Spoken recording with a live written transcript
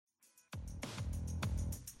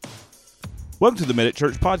Welcome to the Medic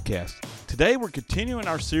Church Podcast. Today we're continuing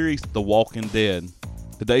our series, The Walking Dead.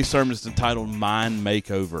 Today's sermon is entitled Mind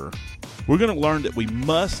Makeover. We're going to learn that we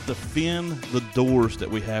must defend the doors that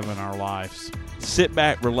we have in our lives. Sit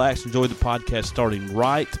back, relax, enjoy the podcast starting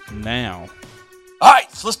right now. All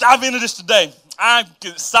right, so let's dive into this today. I'm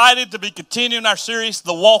excited to be continuing our series,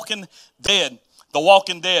 The Walking Dead. The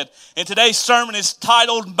Walking Dead. And today's sermon is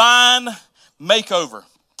titled Mind Makeover.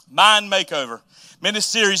 Mind Makeover. Man, this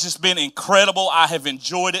series has been incredible. I have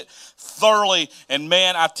enjoyed it thoroughly. And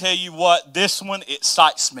man, I tell you what, this one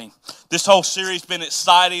excites me. This whole series has been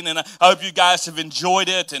exciting, and I hope you guys have enjoyed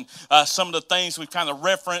it. And some of the things we've kind of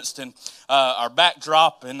referenced and our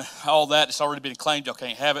backdrop and all that, it's already been claimed. Y'all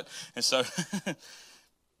can't have it. And so,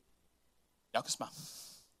 y'all can smile.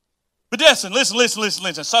 But listen.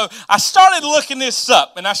 So I started looking this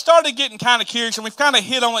up, and I started getting kind of curious, and we've kind of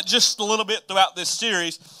hit on it just a little bit throughout this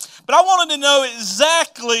series. But I wanted to know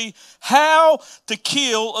exactly how to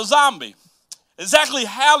kill a zombie. Exactly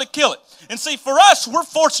how to kill it. And see, for us, we're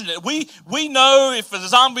fortunate. We know if a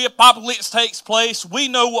zombie apocalypse takes place, we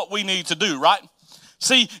know what we need to do, right?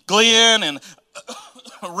 See, Glenn and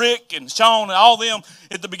Rick and Sean and all them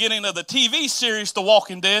at the beginning of the TV series, The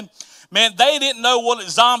Walking Dead, man, they didn't know what a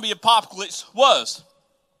zombie apocalypse was.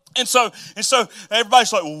 And so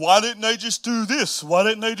everybody's like, well, why didn't they just do this? Why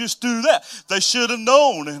didn't they just do that? They should have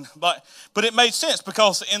known. But it made sense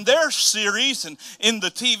because in their series and in the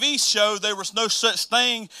TV show, there was no such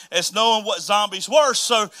thing as knowing what zombies were.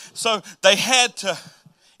 So they had to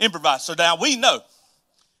improvise. So now we know.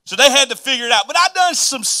 So they had to figure it out. But I've done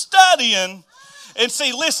some studying and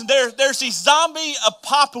see, listen, there's these zombie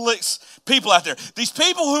apocalypse people out there. These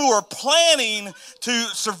people who are planning to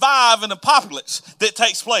survive an apocalypse that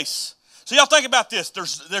takes place. So y'all think about this.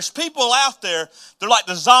 There's people out there, they're like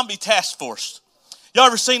the zombie task force. Y'all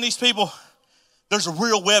ever seen these people? There's a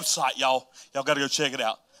real website, y'all. Y'all got to go check it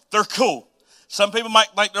out. They're cool. Some people might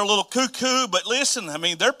think they're a little cuckoo, but listen, I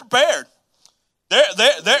mean, they're prepared.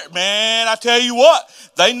 Man, I tell you what,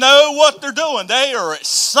 they know what they're doing. They are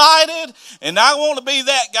excited, and I want to be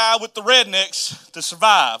that guy with the rednecks to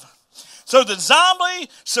survive. So the zombie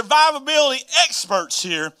survivability experts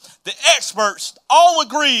here, the experts all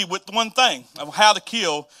agree with one thing of how to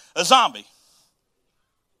kill a zombie.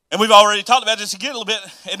 And we've already talked about this again a little bit,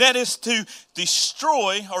 and that is to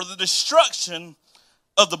destroy or the destruction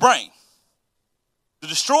of the brain. The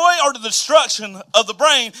destroy or the destruction of the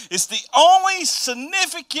brain is the only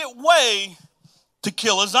significant way to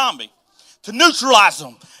kill a zombie. To neutralize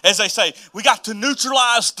them, as they say. We got to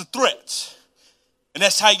neutralize the threat. And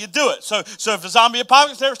that's how you do it. So if the zombie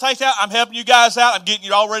apocalypse ever takes out, I'm helping you guys out. I'm getting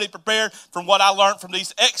you already prepared from what I learned from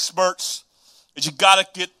these experts is you got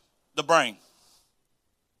to get the brain.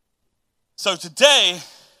 So today,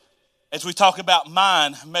 as we talk about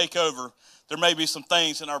mind makeover, there may be some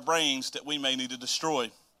things in our brains that we may need to destroy.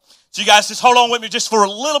 So you guys just hold on with me just for a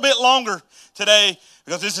little bit longer today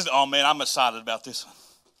because this is, oh man, I'm excited about this one.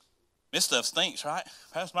 This stuff stinks, right?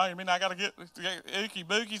 Pastor Mike, you mean I got to get ookie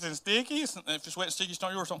bookies and stickies? And if it's wet and sticky, it's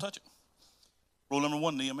not yours, don't touch it. Rule number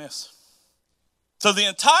 1 in EMS. So the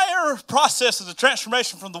entire process of the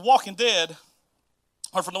transformation from the Walking Dead,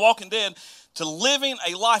 or from the Walking Dead to living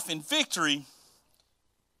a life in victory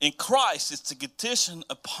in Christ is to condition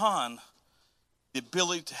upon the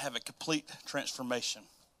ability to have a complete transformation.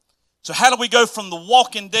 So how do we go from the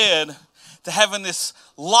Walking Dead to having this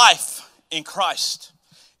life in Christ?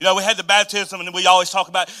 You know, we had the baptism, and we always talk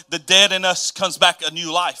about the dead in us comes back a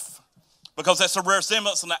new life. Because that's a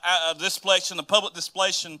resemblance and a display, a public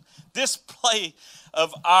display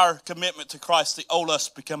of our commitment to Christ, the old us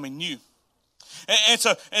becoming new. And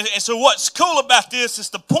so what's cool about this is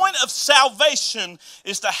the point of salvation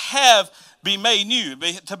is to be made new.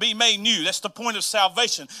 To be made new. That's the point of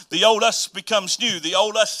salvation. The old us becomes new. The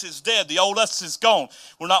old us is dead. The old us is gone.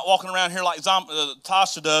 We're not walking around here like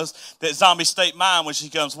Tasha does, that zombie state mind when she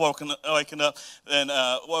comes waking up and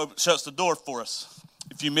shuts the door for us.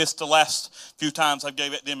 If you missed the last few times I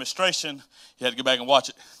gave that demonstration, you had to go back and watch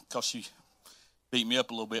it because she beat me up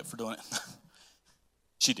a little bit for doing it.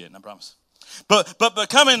 She didn't, I promise. But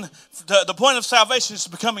becoming, the point of salvation is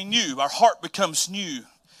becoming new. Our heart becomes new.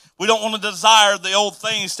 We don't want to desire the old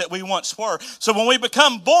things that we once were. So when we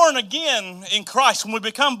become born again in Christ, when we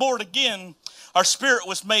become born again, our spirit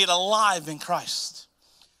was made alive in Christ.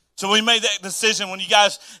 So we made that decision, when you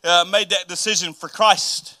guys made that decision for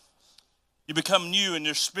Christ, you become new in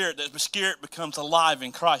your spirit. That spirit becomes alive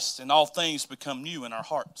in Christ, and all things become new in our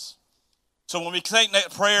hearts. So when we take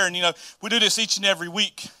that prayer, and we do this each and every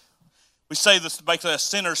week, we say this basically a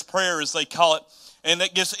sinner's prayer, as they call it, and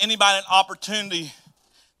that gives anybody an opportunity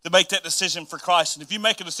to make that decision for Christ. And if you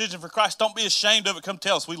make a decision for Christ, don't be ashamed of it. Come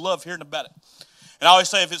tell us. We love hearing about it. And I always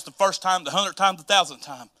say, if it's the first time, the 100th time, the 1,000th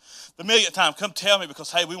time, the 1,000,000th time, come tell me,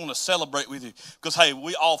 because, hey, we want to celebrate with you. Because, hey,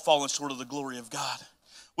 we all fallen short of the glory of God.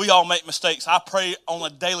 We all make mistakes. I pray on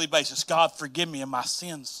a daily basis, God, forgive me of my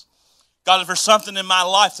sins. God, if there's something in my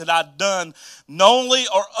life that I've done knowingly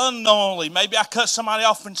or unknowingly, maybe I cut somebody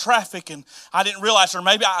off in traffic and I didn't realize, or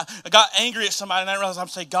maybe I got angry at somebody and I didn't realize, I'm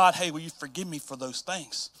saying, God, hey, will you forgive me for those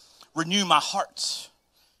things? Renew my heart.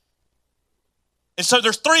 And so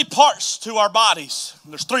there's 3 parts to our bodies.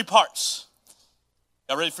 There's 3 parts.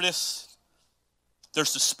 Y'all ready for this?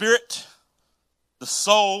 There's the spirit, the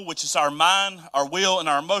soul, which is our mind, our will, and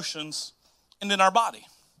our emotions, and then our body.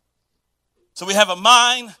 So we have a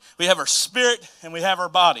mind, we have our spirit, and we have our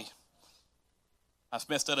body. I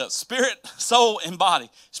messed that up. Spirit, soul, and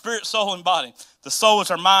body. Spirit, soul, and body. The soul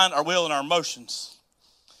is our mind, our will, and our emotions.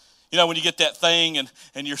 You know, when you get that thing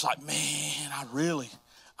and you're like, man, I really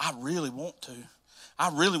want to. I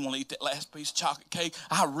really want to eat that last piece of chocolate cake.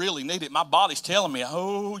 I really need it. My body's telling me,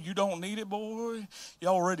 oh, you don't need it, boy.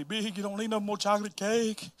 You're already big. You don't need no more chocolate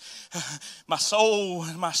cake. My soul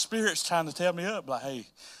and my spirit's trying to tell me up. Like, hey,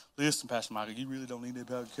 listen, Pastor Michael, you really don't need that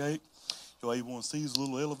chocolate cake. Your A1C is a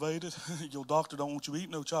little elevated. Your doctor don't want you to eat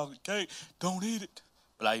no chocolate cake. Don't eat it.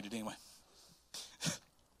 But I ate it anyway.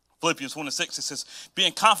 Philippians 1:6, it says,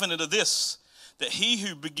 being confident of this, that he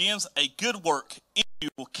who begins a good work in you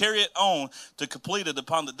will carry it on to complete it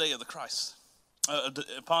upon the day of the Christ,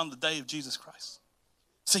 upon the day of Jesus Christ.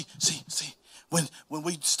 See, when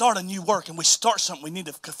we start a new work and we start something, we need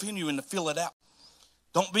to continue and to fill it out.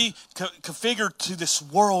 Don't be configured to this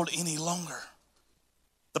world any longer.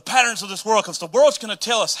 The patterns of this world, because the world's going to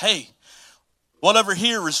tell us, hey, whatever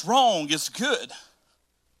here is wrong is good.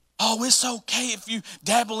 Oh, it's okay if you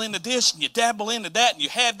dabble into this and you dabble into that and you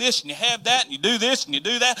have this and you have that and you do this and you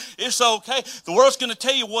do that. It's okay. The world's going to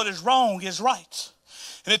tell you what is wrong is right.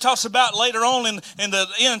 And it talks about later on in the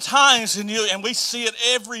end times, and we see it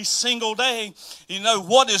every single day. You know,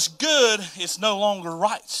 what is good is no longer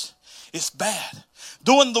right. It's bad.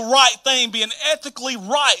 Doing the right thing, being ethically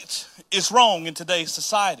right, is wrong in today's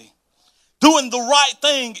society. Doing the right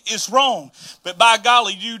thing is wrong. But by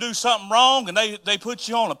golly, you do something wrong and they put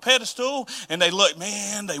you on a pedestal and they look,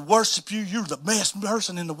 man, they worship you. You're the best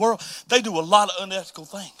person in the world. They do a lot of unethical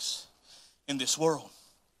things in this world.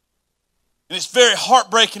 And it's very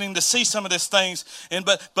heartbreaking to see some of these things.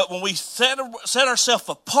 But when we set ourselves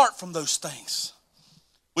apart from those things,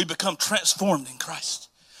 we become transformed in Christ.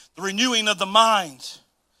 The renewing of the mind.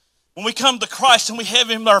 When we come to Christ and we have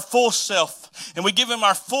him our full self and we give him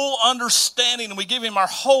our full understanding and we give him our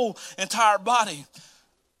whole entire body,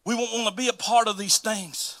 we won't want to be a part of these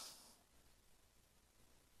things.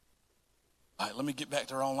 All right, let me get back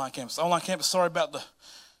to our online campus. Online campus, sorry about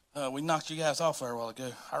we knocked you guys off there a while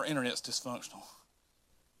ago. Our internet's dysfunctional.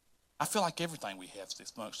 I feel like everything we have is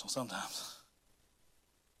dysfunctional sometimes.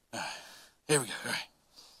 All right, here we go. All right.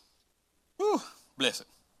 Whew, bless it.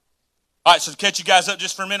 All right, so to catch you guys up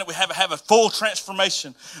just for a minute, we have a full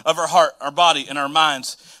transformation of our heart, our body, and our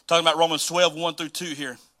minds. Talking about Romans 12, 1-2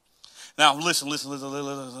 here. Now, listen.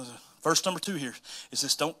 Verse number 2 here. It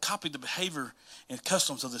says, don't copy the behavior and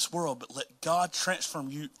customs of this world, but let God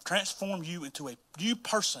transform you into a new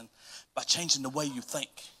person by changing the way you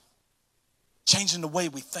think. Changing the way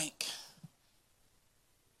we think.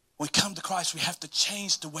 When we come to Christ, we have to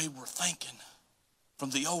change the way we're thinking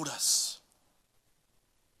from the old us.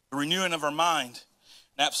 The renewing of our mind,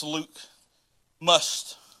 an absolute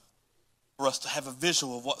must for us to have a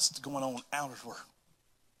visual of what's going on outward.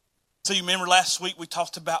 So you remember last week we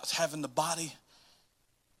talked about having the body.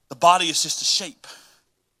 The body is just a shape.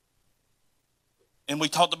 And we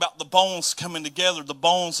talked about the bones coming together. The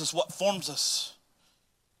bones is what forms us.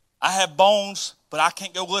 I have bones, but I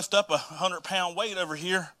can't go lift up a 100-pound weight over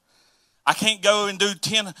here. I can't go and do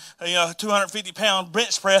 250-pound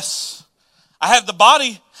bench press. I have the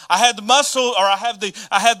body, I have the muscle, or I have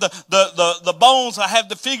the bones, I have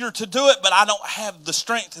the figure to do it, but I don't have the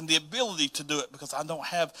strength and the ability to do it because I'm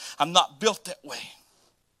not built that way.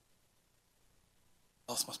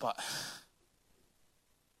 Lost my spot.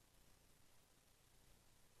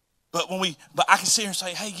 But I can sit here and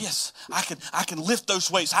say, hey, yes, I can lift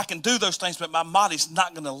those weights, I can do those things, but my body's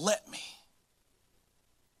not going to let me.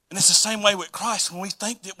 And it's the same way with Christ when we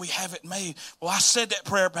think that we have it made. Well, I said that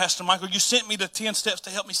prayer, Pastor Michael. You sent me the 10 steps to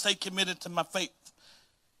help me stay committed to my faith.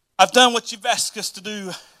 I've done what you've asked us to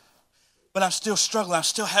do, but I'm still struggling. I'm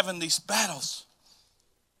still having these battles.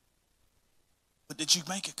 But did you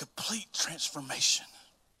make a complete transformation?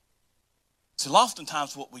 See,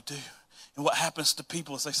 oftentimes what we do and what happens to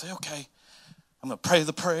people is they say, okay, I'm going to pray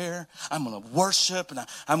the prayer. I'm going to worship, and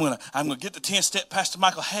I'm going to get the 10-step Pastor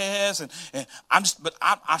Michael has, and I'm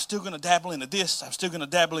still going to dabble into this. I'm still going to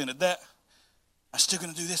dabble into that. I'm still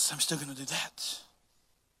going to do this. I'm still going to do that.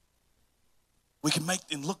 We can make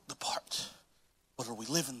and look the part, but are we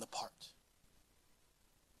living the part?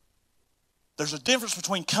 There's a difference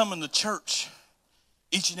between coming to church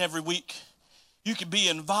each and every week. You can be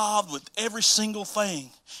involved with every single thing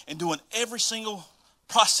and doing every single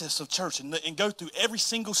process of church and go through every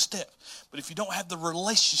single step. But if you don't have the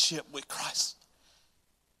relationship with Christ,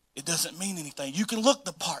 it doesn't mean anything. You can look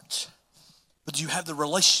the part, but do you have the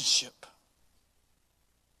relationship?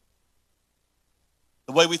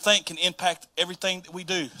 The way we think can impact everything that we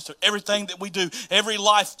do. So everything that we do, every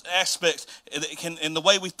life aspect, and the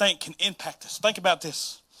way we think can impact us. Think about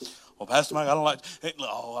this. Well, Pastor Mike, I don't like.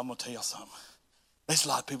 Oh, I'm going to tell you something. There's a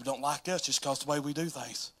lot of people don't like us just because of the way we do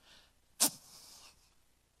things.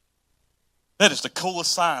 That is the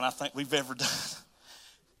coolest sign I think we've ever done.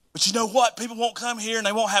 But you know what? People won't come here and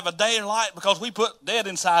they won't have a day of light because we put dead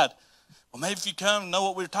inside. Well, maybe if you come and know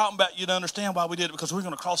what we were talking about, you'd understand why we did it, because we're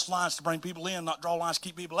going to cross lines to bring people in, not draw lines to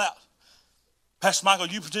keep people out. Pastor Michael,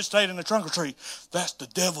 you participated in the trunk or treat. That's the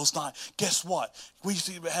devil's night. Guess what? We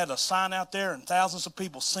had a sign out there and thousands of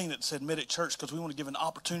people seen it that said Medic Church, because we want to give an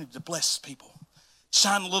opportunity to bless people.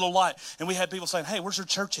 Shine a little light. And we had people saying, hey, where's your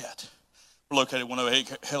church at? We're located at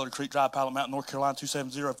 108 Hillary Creek Drive, Pilot Mountain, North Carolina,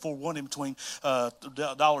 27041, in between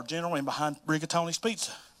Dollar General and behind Rigatoni's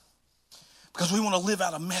Pizza. Because we want to live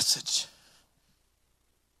out a message.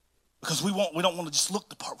 Because we don't want to just look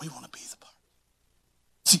the part. We want to be the part.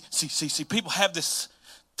 See, people have this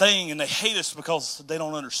thing and they hate us because they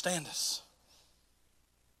don't understand us.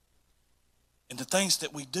 And the things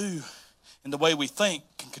that we do and the way we think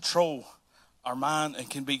can control our mind and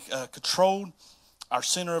can be controlled our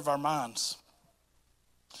center of our minds.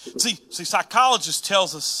 See, psychologists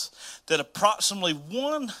tells us that approximately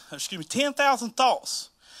 10,000 thoughts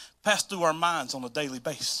pass through our minds on a daily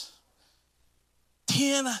basis.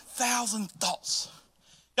 10,000 thoughts.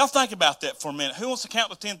 Y'all think about that for a minute. Who wants to count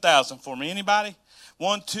to 10,000 for me? Anybody?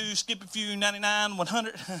 1, 2, skip a few, 99,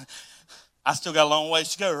 100. I still got a long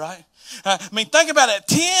ways to go, right? Think about it.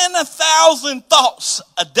 10,000 thoughts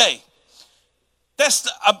a day. That's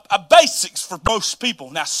a basics for most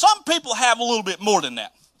people. Now, some people have a little bit more than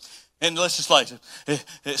that. And let's just like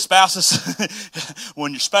spouses,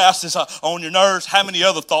 when your spouse is on your nerves, how many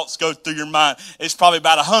other thoughts go through your mind? It's probably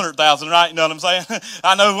about 100,000, right? You know what I'm saying?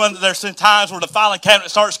 I know when there's some times where the filing cabinet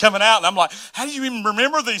starts coming out, and I'm like, how do you even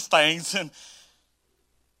remember these things? And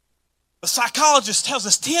the psychologist tells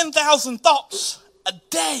us 10,000 thoughts a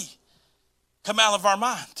day come out of our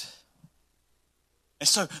mind. And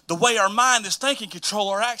so the way our mind is thinking control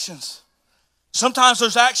our actions. Sometimes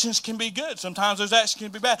those actions can be good. Sometimes those actions can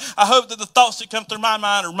be bad. I hope that the thoughts that come through my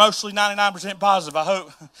mind are mostly 99% positive. I hope.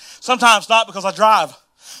 Sometimes not, because I drive.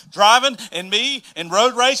 Driving and me in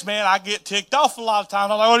road race, man, I get ticked off a lot of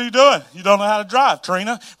times. I'm like, what are you doing? You don't know how to drive,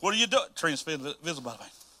 Trina. What are you doing? Trina's visible, by the way.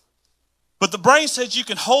 But the brain says you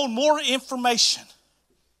can hold more information.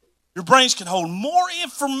 Your brains can hold more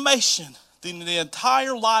information than the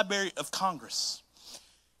entire Library of Congress.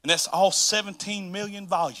 And that's all 17 million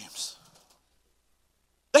volumes.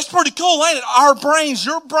 That's pretty cool, ain't it? Our brains,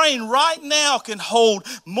 your brain right now can hold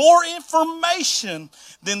more information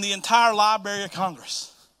than the entire Library of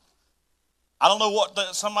Congress. I don't know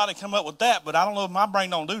what somebody come up with that, but I don't know if my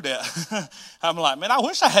brain don't do that. I'm like, man, I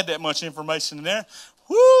wish I had that much information in there.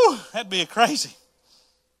 Woo, that'd be crazy.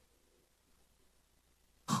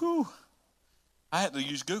 Whew. I had to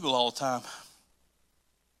use Google all the time.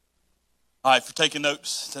 All right, if you're taking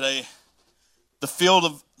notes today, the field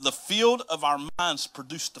of our minds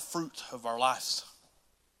produce the fruit of our lives.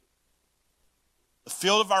 The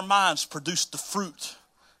field of our minds produce the fruit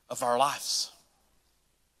of our lives.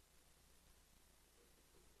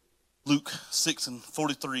 Luke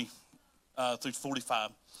 6:43 through 45.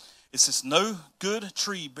 It says, no good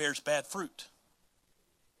tree bears bad fruit.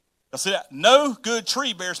 Y'all see that? No good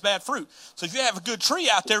tree bears bad fruit. So if you have a good tree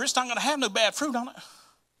out there, it's not going to have no bad fruit on it.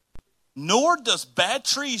 Nor does bad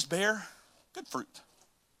trees bear good fruit.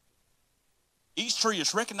 Each tree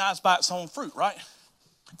is recognized by its own fruit, right?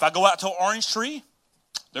 If I go out to an orange tree,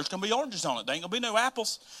 there's going to be oranges on it. There ain't going to be no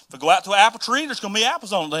apples. If I go out to an apple tree, there's going to be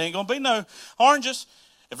apples on it. There ain't going to be no oranges.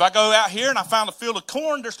 If I go out here and I found a field of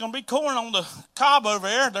corn, there's going to be corn on the cob over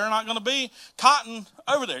there. There's not going to be cotton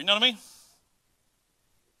over there. You know what I mean?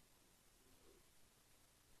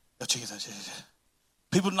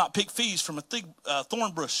 People do not pick figs from a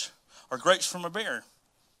thorn bush or grapes from a bear.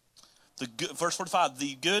 Verse 45,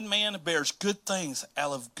 the good man bears good things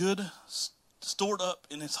out of good stored up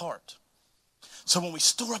in his heart. So when we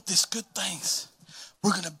store up these good things,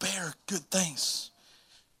 we're going to bear good things.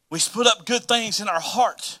 We put up good things in our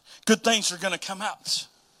heart, good things are going to come out.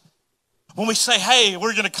 When we say, hey,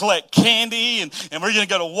 we're going to collect candy and we're going to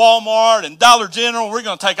go to Walmart and Dollar General, we're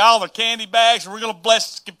going to take all the candy bags and we're going to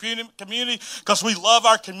bless the community because we love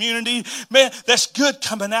our community. Man, that's good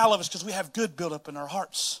coming out of us because we have good built up in our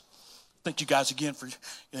hearts. Thank you guys again for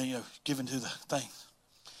giving to the thing.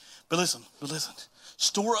 But listen,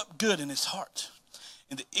 store up good in his heart.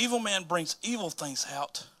 And the evil man brings evil things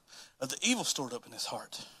out of the evil stored up in his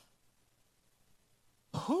heart.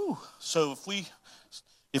 Whew. So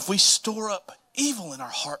if we store up evil in our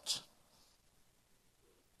heart,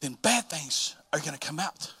 then bad things are going to come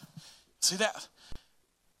out. See that?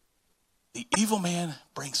 The evil man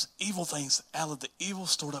brings evil things out of the evil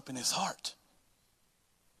stored up in his heart.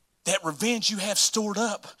 That revenge you have stored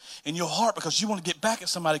up in your heart because you want to get back at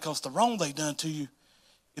somebody because the wrong they done to you,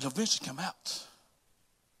 it'll eventually come out.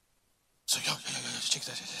 So check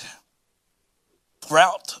that out.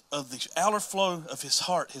 Throughout of the outer flow of his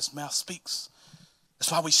heart, his mouth speaks.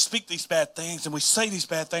 That's why we speak these bad things and we say these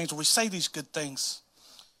bad things or we say these good things.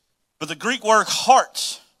 But the Greek word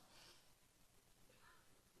heart,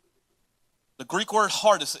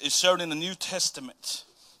 is shown in the New Testament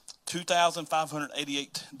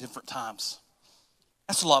 2,588 different times.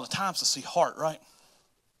 That's a lot of times to see heart, right?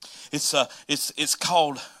 It's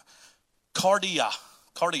called cardia.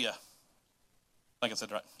 I think I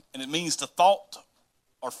said it right. And it means the thought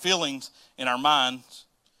or feelings in our minds,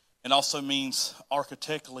 and also means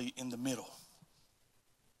archetypically in the middle.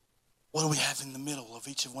 What do we have in the middle of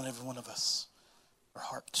every one of us? Our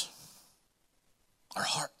heart. Our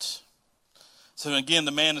heart. So again,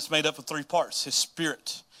 the man is made up of three parts: his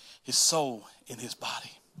spirit, his soul, and his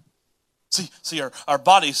body. See, our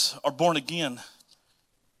bodies are born again.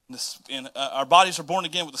 Our bodies are born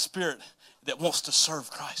again with a spirit that wants to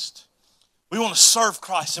serve Christ. We want to serve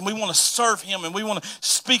Christ, and we want to serve him, and we want to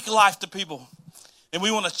speak life to people. And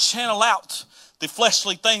we want to channel out the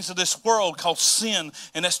fleshly things of this world called sin,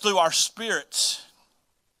 and that's through our spirits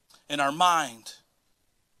and our mind.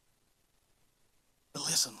 But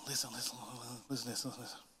listen.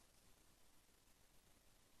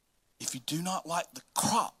 If you do not like the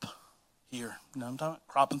crop here, I'm talking about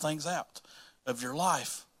cropping things out of your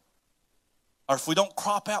life, or if we don't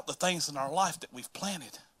crop out the things in our life that we've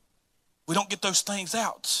planted, we don't get those things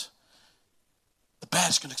out, the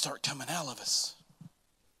bad's going to start coming out of us.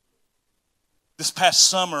 This past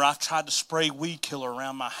summer, I tried to spray weed killer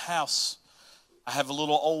around my house. I have a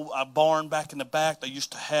little old barn back in the back. They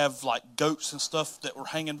used to have like goats and stuff that were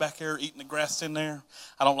hanging back there, eating the grass in there.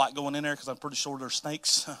 I don't like going in there because I'm pretty sure there's snakes.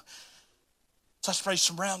 So I sprayed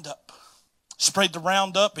some Roundup. Sprayed the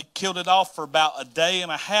Roundup. It killed it off for about a day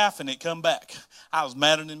and a half, and it come back. I was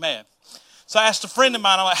madder than mad. So I asked a friend of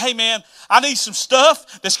mine, I'm like, hey man, I need some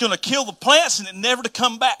stuff that's going to kill the plants and it never to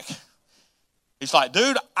come back. He's like,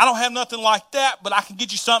 dude, I don't have nothing like that, but I can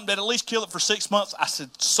get you something that at least kill it for 6 months. I said,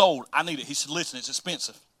 sold. I need it. He said, listen, it's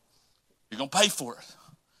expensive. You're going to pay for it.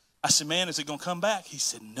 I said, man, is it going to come back? He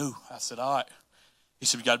said, no. I said, all right. He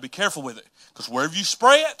said, you got to be careful with it because wherever you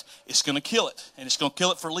spray it, it's going to kill it, and it's going to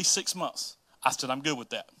kill it for at least 6 months. I said, I'm good with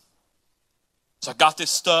that. So I got this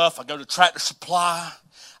stuff. I go to Tractor Supply.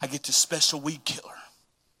 I get this special weed killer.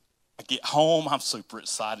 I get home. I'm super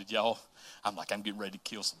excited, y'all. I'm like, I'm getting ready to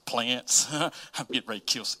kill some plants. I'm getting ready to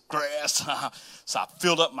kill some grass. So I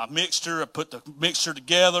filled up my mixture. I put the mixture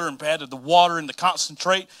together and added the water and the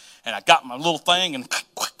concentrate. And I got my little thing and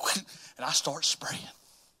I start spraying.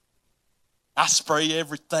 I spray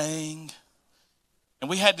everything. And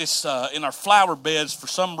we had this in our flower beds for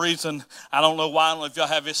some reason. I don't know why. I don't know if y'all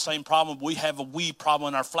have this same problem. We have a weed problem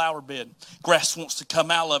in our flower bed. Grass wants to come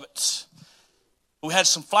out of it. We had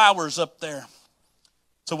some flowers up there.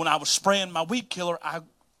 So when I was spraying my weed killer, I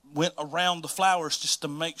went around the flowers just to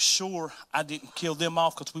make sure I didn't kill them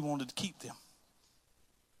off because we wanted to keep them.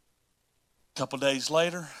 A couple days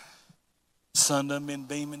later, sun done been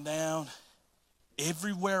beaming down.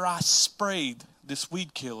 Everywhere I sprayed this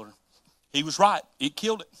weed killer, he was right. It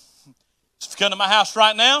killed it. So if you come to my house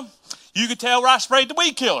right now, you can tell where I sprayed the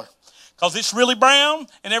weed killer because it's really brown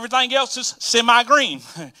and everything else is semi-green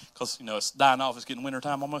because, it's dying off. It's getting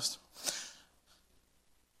wintertime almost.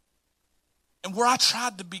 And where I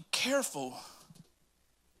tried to be careful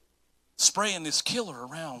spraying this killer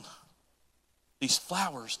around these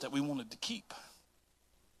flowers that we wanted to keep,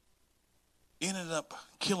 ended up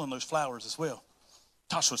killing those flowers as well.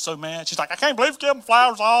 Tasha was so mad. She's like, I can't believe you killed the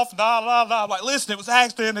flowers off. I'm like, listen, it was an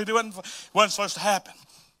accident. It wasn't supposed to happen.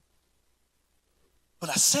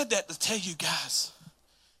 But I said that to tell you guys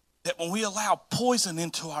that when we allow poison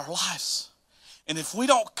into our lives And if we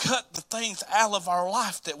don't cut the things out of our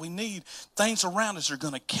life that we need, things around us are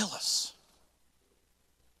going to kill us.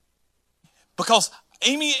 Because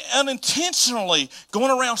Amy unintentionally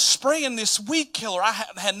going around spraying this weed killer. I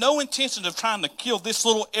had no intention of trying to kill this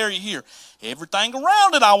little area here. Everything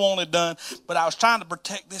around it I wanted done, but I was trying to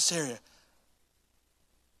protect this area.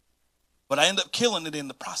 But I ended up killing it in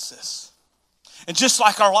the process. And just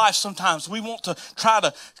like our life, sometimes we want to try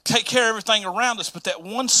to take care of everything around us, but that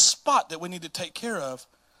one spot that we need to take care of,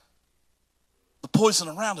 the poison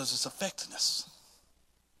around us is affecting us.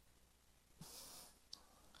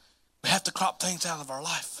 We have to crop things out of our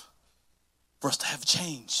life for us to have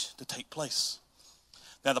change to take place.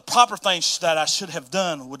 Now, the proper thing that I should have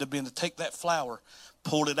done would have been to take that flower,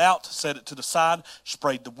 pulled it out, set it to the side,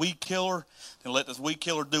 sprayed the weed killer, and let this weed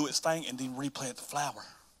killer do its thing, and then replant the flower.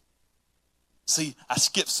 See, I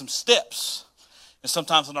skipped some steps. And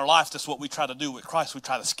sometimes in our life, that's what we try to do with Christ. We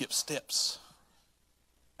try to skip steps.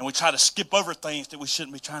 And we try to skip over things that we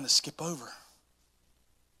shouldn't be trying to skip over.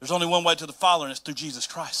 There's only one way to the Father, and it's through Jesus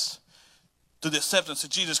Christ. Through the acceptance of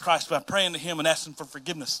Jesus Christ by praying to Him and asking for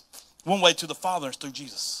forgiveness. One way to the Father is through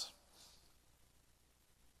Jesus.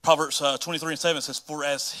 Proverbs 23:7 says, "For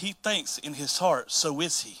as he thinks in his heart, so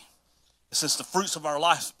is he." It says the fruits of our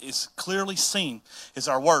life is clearly seen is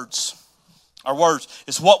our words. Our words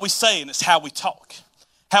is what we say, and it's how we talk.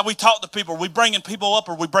 How we talk to people. Are we bringing people up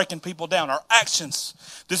or are we breaking people down? Our actions.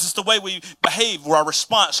 This is the way we behave, or our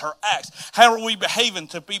response, our acts. How are we behaving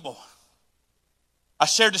to people? I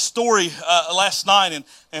shared this story last night,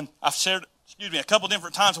 and I've shared a couple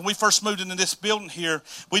different times. When we first moved into this building here,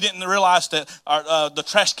 we didn't realize that the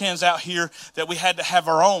trash cans out here, that we had to have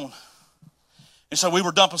our own. And so we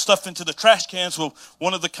were dumping stuff into the trash cans. Well,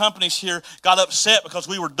 one of the companies here got upset because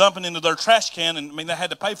we were dumping into their trash can, and they had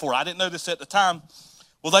to pay for it. I didn't know this at the time.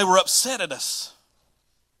 Well, they were upset at us.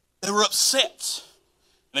 They were upset.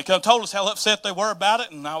 And they told us how upset they were about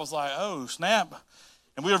it, and I was like, oh, snap.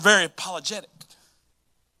 And we were very apologetic.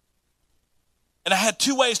 And I had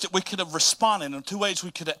two ways that we could have responded and two ways we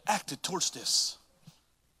could have acted towards this.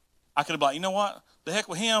 I could have been like, you know what? The heck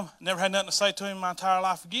with him. Never had nothing to say to him my entire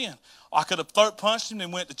life again. I could have throat punched him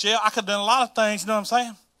and went to jail. I could have done a lot of things, you know what I'm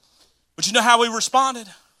saying? But you know how we responded?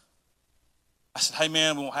 I said, hey,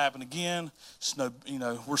 man, it won't happen again.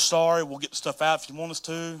 We're sorry. We'll get the stuff out if you want us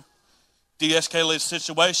to. De-escalate the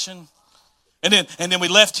situation. And then we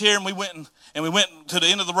left here and we went to the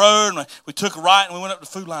end of the road and we took a right and we went up to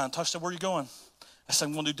the food line. Tosh said, where are you going? I said,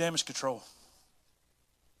 I'm going to do damage control.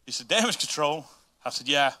 He said, damage control? I said,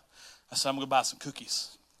 yeah. I said, I'm going to buy some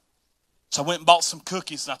cookies. So I went and bought some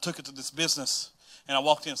cookies and I took it to this business. And I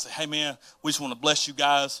walked in and said, hey, man, we just want to bless you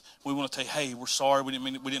guys. We want to tell you, hey, we're sorry. We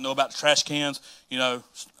didn't know about the trash cans.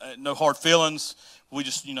 No hard feelings. We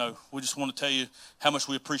just want to tell you how much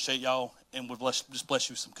we appreciate y'all and we'll just bless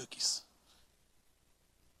you with some cookies.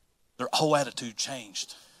 Their whole attitude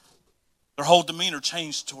changed. Their whole demeanor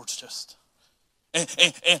changed towards us.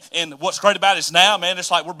 And what's great about it is now, man,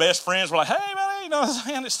 it's like we're best friends. We're like, hey, man, you know what I'm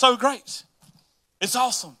saying? It's so great. It's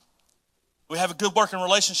awesome. We have a good working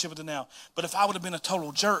relationship with them now. But if I would have been a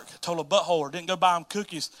total jerk, a total butthole, or didn't go buy them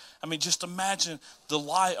cookies, I mean, just imagine the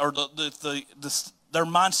lie or their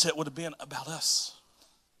mindset would have been about us.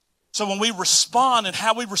 So when we respond and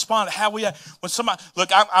how we respond, when somebody, look,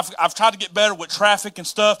 I've tried to get better with traffic and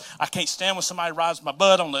stuff. I can't stand when somebody rides my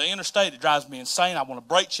butt on the interstate. It drives me insane. I want to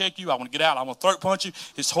brake check you. I want to get out. I want to throat punch you.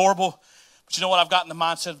 It's horrible. But you know what I've gotten the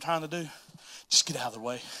mindset of trying to do? Just get out of their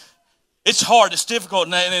way. It's hard. It's difficult.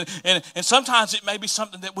 And sometimes it may be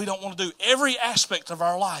something that we don't want to do. Every aspect of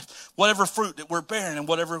our life, whatever fruit that we're bearing and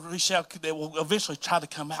whatever we shall, that will eventually try to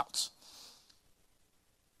come out.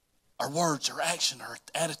 Our words, our action, our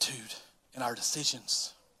attitude, and our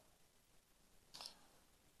decisions.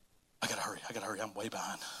 I gotta hurry. I'm way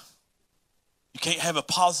behind. You can't have a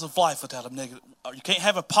positive life without a negative. You can't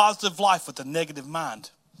have a positive life with a negative mind.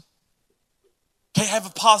 Can't have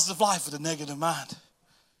a positive life with a negative mind.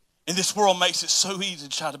 And this world makes it so easy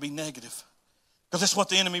to try to be negative. Because that's what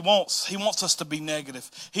the enemy wants. He wants us to be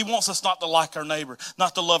negative. He wants us not to like our neighbor,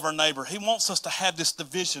 not to love our neighbor. He wants us to have this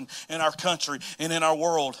division in our country and in our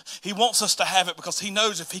world. He wants us to have it because he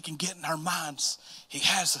knows if he can get in our minds, he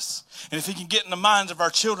has us. And if he can get in the minds of our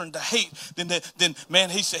children to hate, then man,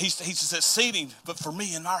 he's succeeding. But for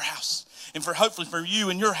me in our house, and hopefully for you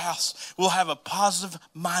in your house, we'll have a positive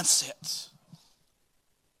mindset.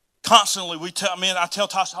 Constantly, I tell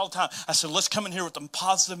Tasha all the time, I said, let's come in here with a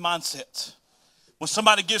positive mindset. When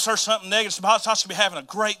somebody gives her something negative, Tasha will be having a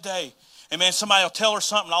great day. And man, somebody will tell her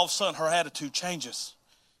something, all of a sudden her attitude changes.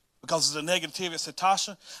 Because of the negativity. I said,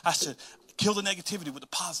 Tasha, kill the negativity with the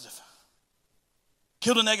positive.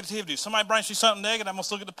 Kill the negativity. If somebody brings you something negative, I'm going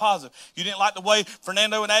to look at the positive. You didn't like the way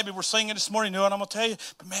Fernando and Abby were singing this morning. You know what I'm going to tell you?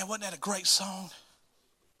 But man, wasn't that a great song?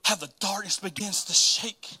 How the darkness begins to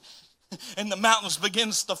shake and the mountains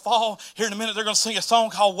begins to fall. Here in a minute, they're going to sing a song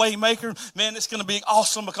called Waymaker. Man, it's going to be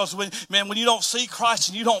awesome because, when you don't see Christ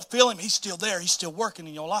and you don't feel him, he's still there. He's still working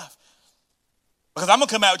in your life. Because I'm going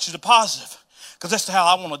to come out with you the positive. Because that's how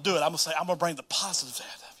I want to do it. I'm going to say, I'm going to bring the positives out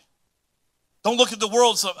of you. Don't look at the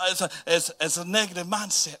world as a negative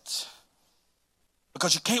mindset.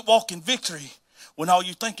 Because you can't walk in victory when all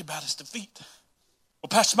you think about is defeat. Well,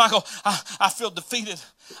 Pastor Michael, I feel defeated.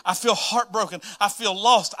 I feel heartbroken. I feel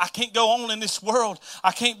lost. I can't go on in this world.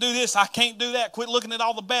 I can't do this. I can't do that. Quit looking at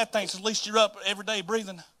all the bad things. At least you're up every day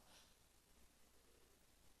breathing.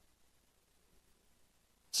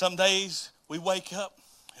 Some days we wake up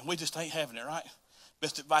and we just ain't having it, right?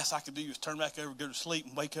 Best advice I could do is turn back over, go to sleep,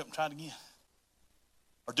 and wake up and try it again.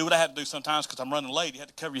 Or do what I had to do sometimes because I'm running late. You had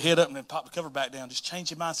to cover your head up and then pop the cover back down. Just change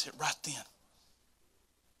your mindset right then.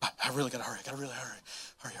 I really got to hurry. I got to really hurry.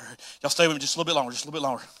 Hurry. Y'all stay with me just a little bit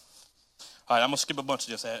longer, All right, I'm going to skip a bunch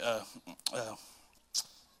of this.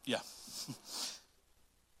 Yeah.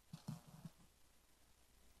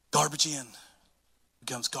 Garbage in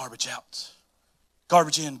becomes garbage out.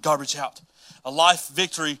 Garbage in, garbage out. A life,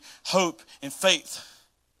 victory, hope, and faith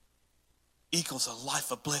equals a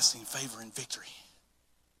life of blessing, favor, and victory.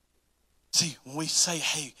 See, when we say,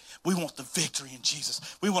 hey, we want the victory in Jesus.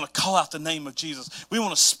 We want to call out the name of Jesus. We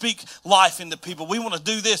want to speak life into people. We want to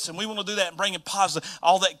do this and we want to do that and bring in positive.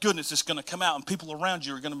 All that goodness is going to come out and people around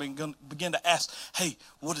you are going to begin to ask, hey,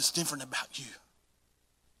 what is different about you?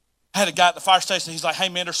 I had a guy at the fire station. He's like, hey,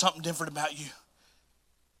 man, there's something different about you.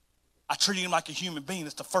 I treated him like a human being.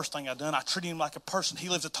 That's the first thing I done. I treated him like a person. He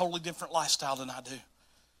lives a totally different lifestyle than I do.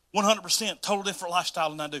 100% total different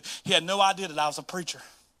lifestyle than I do. He had no idea that I was a preacher.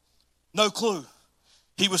 No clue.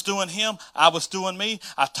 He was doing him. I was doing me.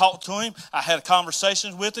 I talked to him. I had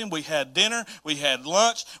conversations with him. We had dinner. We had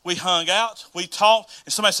lunch. We hung out. We talked.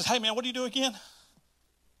 And somebody said, hey, man, what do you do again?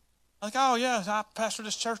 I'm like, oh, yeah, I pastor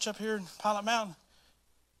this church up here in Pilot Mountain.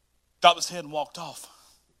 Dropped his head and walked off.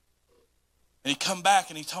 And he come back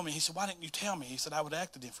and he told me, he said, why didn't you tell me? He said, I would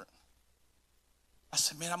act different. I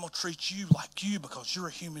said, man, I'm going to treat you like you because you're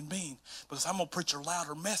a human being. Because I'm going to preach a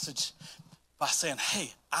louder message by saying,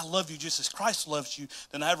 hey, I love you just as Christ loves you,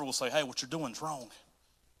 then I ever will say, hey, what you're doing is wrong.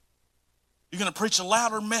 You're going to preach a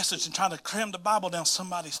louder message and try to cram the Bible down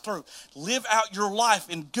somebody's throat. Live out your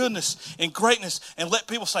life in goodness and greatness and let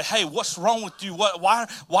people say, hey, what's wrong with you? Why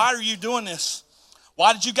are you doing this?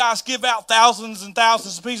 Why did you guys give out thousands and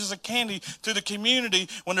thousands of pieces of candy to the community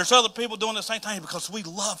when there's other people doing the same thing? Because we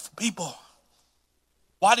love people.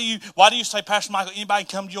 Why do you say, Pastor Michael, anybody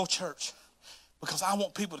come to your church? Because I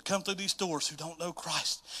want people to come through these doors who don't know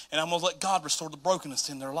Christ. And I'm going to let God restore the brokenness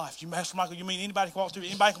in their life. You, Pastor Michael, you mean anybody can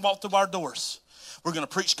walk through our doors? We're going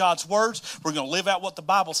to preach God's words. We're going to live out what the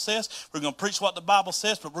Bible says. We're going to preach what the Bible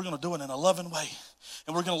says, but we're going to do it in a loving way.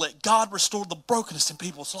 And we're going to let God restore the brokenness in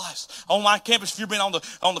people's lives. Online campus, if you've been on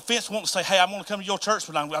the fence wanting to say, hey, I want to come to your church,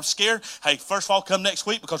 but I'm scared. Hey, first of all, come next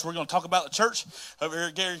week because we're going to talk about the church over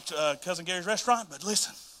here at Cousin Gary's restaurant. But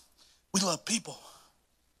listen, we love people.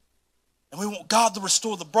 And we want God to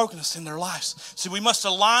restore the brokenness in their lives. See, we must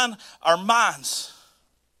align our minds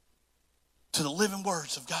to the living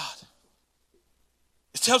words of God.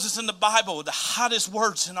 It tells us in the Bible to hide his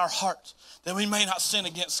words in our heart that we may not sin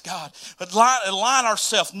against God. But align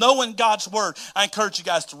ourselves, knowing God's word. I encourage you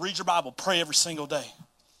guys to read your Bible, pray every single day.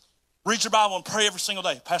 Read your Bible and pray every single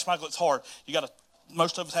day. Pastor Michael, it's hard.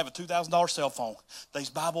 Most of us have a $2,000 cell phone. There's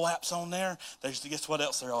Bible apps on there. Guess what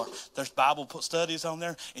else there are? There's Bible studies on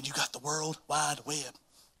there, and you got the World Wide Web.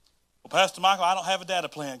 Well, Pastor Michael, I don't have a data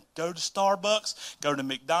plan. Go to Starbucks, go to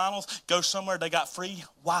McDonald's, go somewhere they got free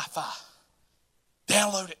Wi-Fi.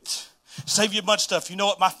 Download it. Save you a bunch of stuff. You know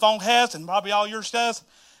what my phone has, and probably all yours does?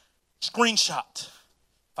 Screenshot.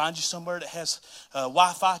 Find you somewhere that has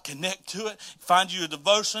Wi-Fi, connect to it. Find you a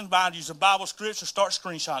devotion, find you some Bible scripture, start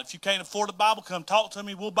screenshotting. If you can't afford a Bible, come talk to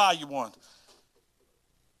me, we'll buy you one.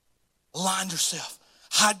 Align yourself.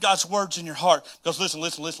 Hide God's words in your heart. Because listen.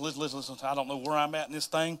 I don't know where I'm at in this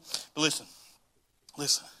thing, but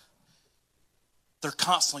listen. They're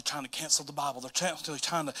constantly trying to cancel the Bible. They're constantly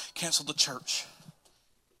trying to cancel the church.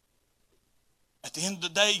 At the end of the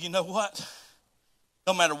day, you know what?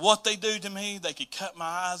 No matter what they do to me, they can cut my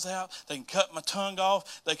eyes out. They can cut my tongue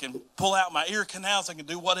off. They can pull out my ear canals. They can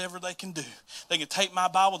do whatever they can do. They can take my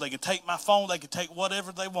Bible. They can take my phone. They can take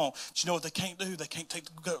whatever they want. But you know what they can't do? They can't take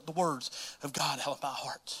the words of God out of my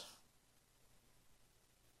heart.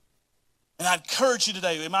 And I encourage you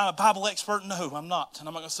today, am I a Bible expert? No, I'm not. And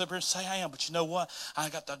I'm not going to sit here and say I am. But you know what? I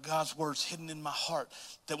got God's words hidden in my heart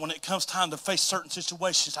that when it comes time to face certain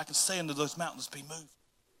situations, I can say unto those mountains, be moved.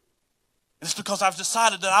 And it's because I've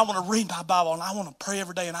decided that I want to read my Bible and I want to pray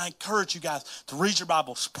every day. And I encourage you guys to read your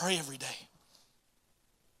Bibles, pray every day.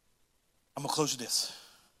 I'm going to close with this.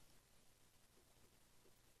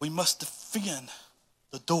 We must defend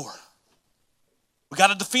the door. We got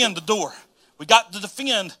to defend the door. We got to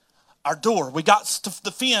defend our door. We got to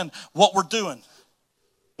defend what we're doing.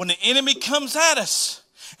 When the enemy comes at us,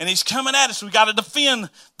 and he's coming at us, we got to defend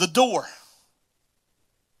the door.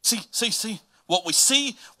 See, what we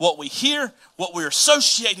see, what we hear, what we're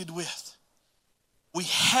associated with. We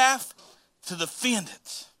have to defend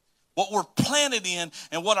it. What we're planted in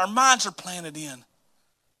and what our minds are planted in.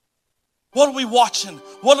 What are we watching?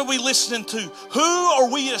 What are we listening to? Who are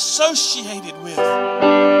we associated with?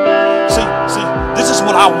 See, this is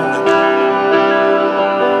what I wanted.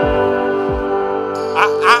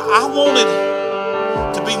 I wanted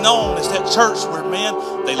to be known as that church where, man,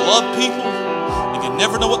 they love people and you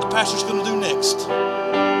never know what the pastor's going to do next.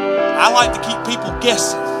 I like to keep people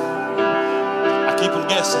guessing. I keep them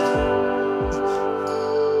guessing.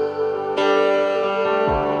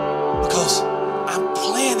 Because I'm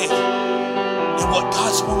planted in what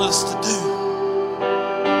God's wanted us to do.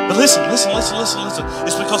 But listen. It's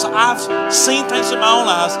because I've seen things with my own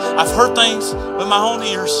eyes. I've heard things with my own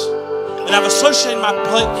ears. And I've associated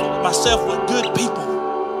myself with good people.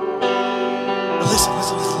 But listen.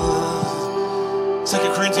 2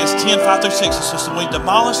 Corinthians 10:5-6, it says, we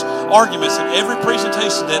demolish arguments in every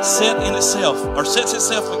presentation that sets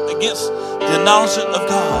itself against the knowledge of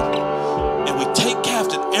God. And we take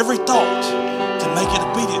captive every thought to make it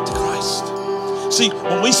obedient to Christ. See,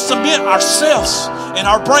 when we submit ourselves and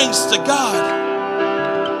our brains to God,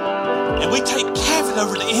 and we take captive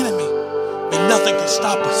over the enemy, and nothing can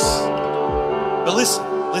stop us. But listen,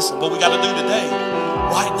 what we got to do today,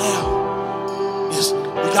 right now, is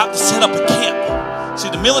we got to set up a camp. See,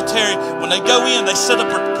 the military, when they go in, they set up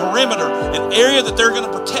a perimeter, an area that they're going to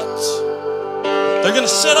protect. They're going to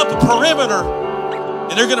set up a perimeter,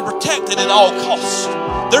 and they're going to protect it at all costs.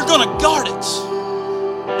 They're going to guard it.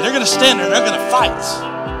 And they're going to stand there and they're going to fight.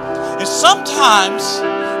 And sometimes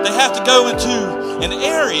they have to go into an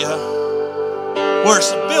area where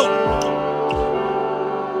it's a building.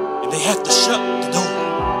 And they have to shut the door.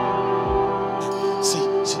 See,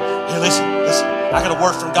 here, listen. I got a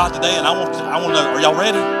word from God today and I want to know, are y'all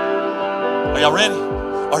ready? Are y'all ready?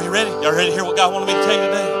 Are you ready? Y'all ready to hear what God wanted me to tell you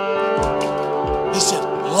today? He said,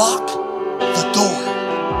 lock the door.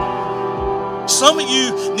 Some of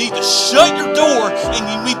you need to shut your door and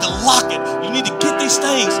you need to lock it. You need to get these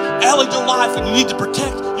things out of your life and you need to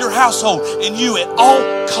protect your household and you at all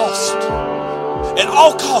costs. At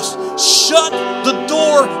all costs, shut the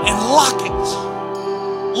door and lock it.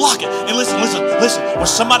 Lock it. And listen. When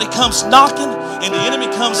somebody comes knocking and the enemy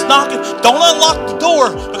comes knocking, don't unlock the door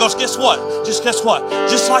because guess what? Just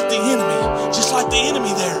like the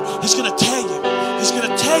enemy there, he's going to tell you. He's going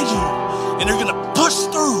to tell you and they're going to push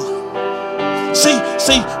through. See,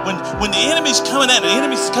 when the enemy's coming at, the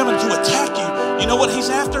enemy's coming to attack you, you know what he's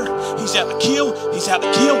after? He's out to kill, he's out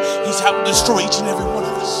to destroy each and every one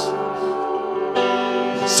of us.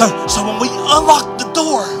 So when we unlock the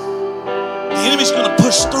door, the enemy's going to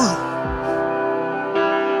push through.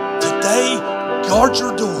 Today, guard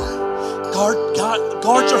your door, guard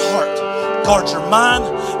your heart, guard your mind,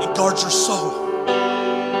 and guard your soul.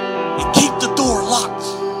 And keep the door locked.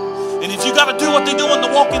 And if you got to do what they do in The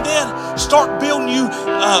Walking Dead, start building you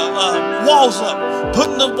walls up.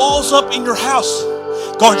 Putting the walls up in your house.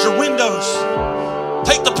 Guard your windows.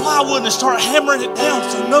 Take the plywood and start hammering it down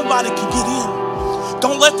so nobody can get in.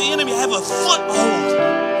 Don't let the enemy have a foothold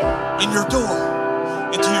in your door,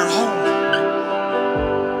 into your home.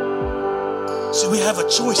 See, we have a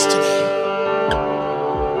choice today.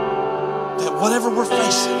 That whatever we're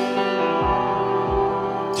facing,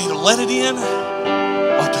 to either let it in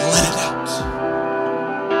or to let it out.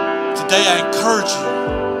 Today I encourage you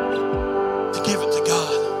to give it to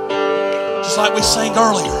God. Just like we sang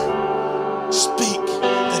earlier, speak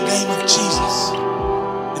the name of Jesus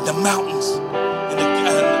and the mountains,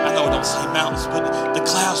 I know it don't say mountains, but the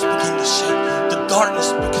clouds begin to shake, the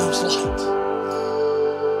darkness becomes light.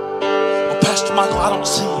 Well, Pastor Michael, I don't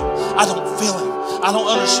see him, I don't feel him, I don't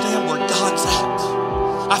understand where God's at.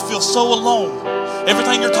 I feel so alone.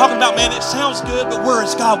 Everything you're talking about, man, it sounds good, but where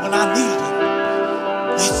is God when I needed him?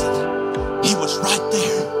 Listen, he was right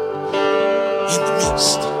there in the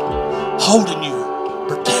midst, holding you,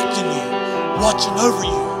 protecting you, watching over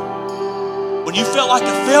you. When you felt like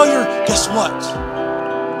a failure, guess what?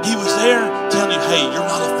 He was there telling you, hey, you're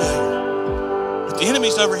not a failure. But the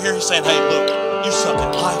enemy's over here, he's saying, hey, look, you suck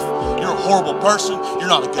at life. You're a horrible person. You're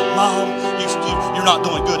not a good mom. You're not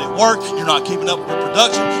doing good at work. You're not keeping up with your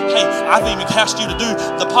production. Hey, I've even asked you to do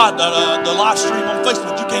the live stream on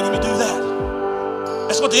Facebook. You can't even do that.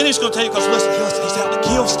 That's what the enemy's going to tell you, because listen, he's out to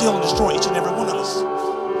kill, steal, and destroy each and every one of us.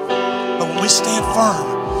 But when we stand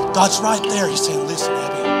firm, God's right there. He's saying, listen,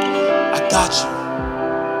 Abby, I got you.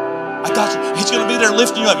 I got you. He's going to be there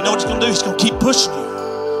lifting you up. You know what he's going to do? He's going to keep pushing you.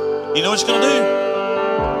 You know what he's going to do?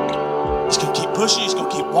 He's going to keep pushing you. He's going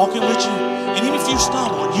to keep walking with you. And even if you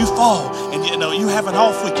stumble and you fall and you have an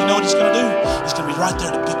off week, you know what he's going to do? He's going to be right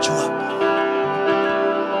there to pick you up.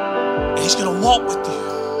 And he's going to walk with you.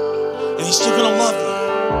 And he's still going to love you.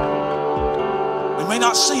 We may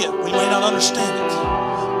not see it. We may not understand it.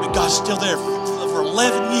 But God's still there. For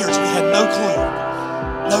 11 years, we had no clue.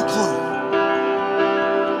 No clue.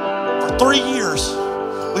 For 3 years,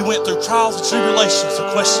 we went through trials and tribulations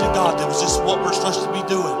of questioning God. That was just what we're supposed to be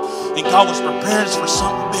doing. And God was preparing us for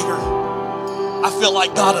something bigger. I felt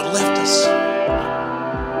like God had left us.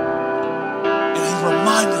 And He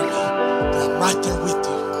reminded me that I'm right there with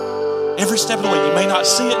you. Every step of the way. You may not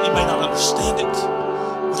see it, you may not understand it,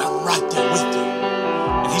 but I'm right there with you.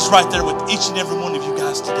 And He's right there with each and every one of you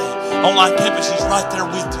guys today. Online campus, He's right there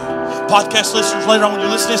with you. Podcast listeners, later on when you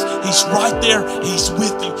listen to this, He's right there, He's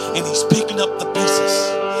with you, and He's picking up the pieces.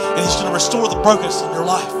 And He's going to restore the brokenness in your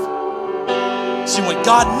life. See, when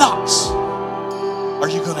God knocks, are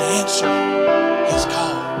you going to answer His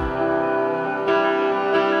call?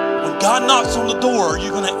 When God knocks on the door, are you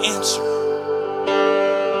going to answer?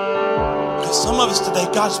 Because some of us today,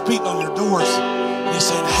 God's beating on your doors, and He's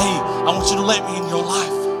saying, hey, I want you to let me in your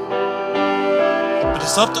life. But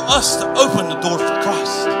it's up to us to open the door for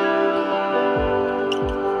Christ.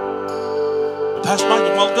 Pastor Mike,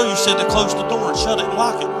 a while ago, you said to close the door and shut it and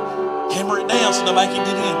lock it. Hammer it down so nobody can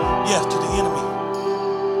get in. Yeah, to the enemy.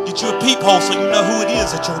 Get you a peephole so you know who it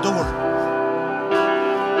is at your door.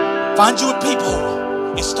 Find you a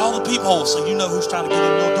peephole. Install a peephole so you know who's trying to get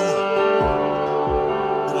in your door.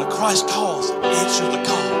 And when Christ calls, answer the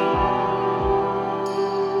call.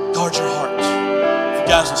 Guard your heart. If you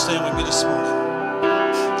guys will stand with me this morning,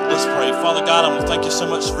 let's pray. Father God, I want to thank you so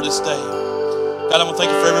much for this day. God, I want to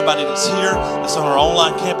thank you for everybody that's here, that's on our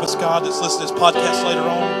online campus, God, that's listening to this podcast later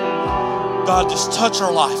on. God, just touch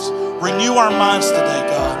our lives. Renew our minds today,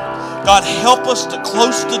 God. God, help us to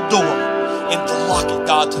close the door and to lock it,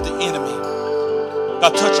 God, to the enemy.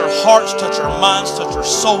 God, touch our hearts, touch our minds, touch our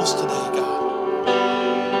souls today, God.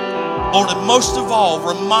 Lord, and most of all,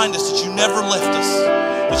 remind us that you never left us,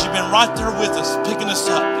 that you've been right there with us, picking us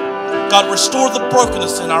up. God, restore the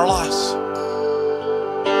brokenness in our lives.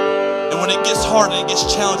 And when it gets hard and it gets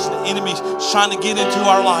challenging, the enemy's trying to get into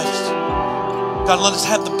our lives, God, let us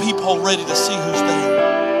have the peephole ready to see who's there.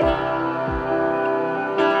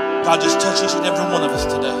 God, just touch each and every one of us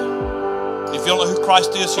today. If you don't know who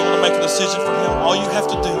Christ is, you want to make a decision for Him, all you have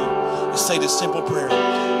to do is say this simple prayer.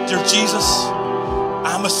 Dear Jesus,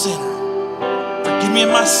 I'm a sinner. Forgive me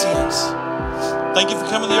of my sins. Thank you for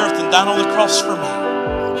coming to the earth and dying on the cross for me.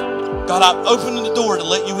 God, I'm opening the door to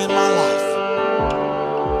let you in my life.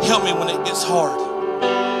 Help me when it gets hard.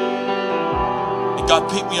 And God,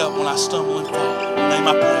 pick me up when I stumble and fall. In the name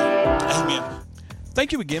I pray. Amen.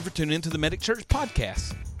 Thank you again for tuning into the Medic Church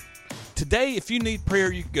podcast. Today, if you need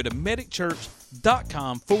prayer, you can go to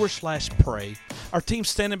medicchurch.com/pray. Our team's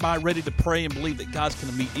standing by ready to pray and believe that God's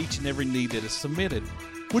going to meet each and every need that is submitted.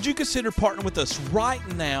 Would you consider partnering with us right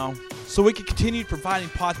now so we can continue providing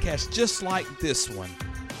podcasts just like this one?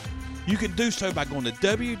 You can do so by going to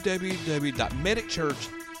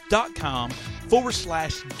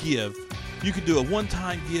www.medicchurch.com/give. You can do a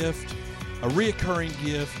one-time gift, a reoccurring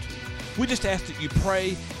gift. We just ask that you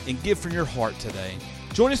pray and give from your heart today.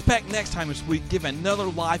 Join us back next time as we give another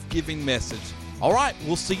life-giving message. All right,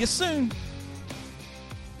 we'll see you soon.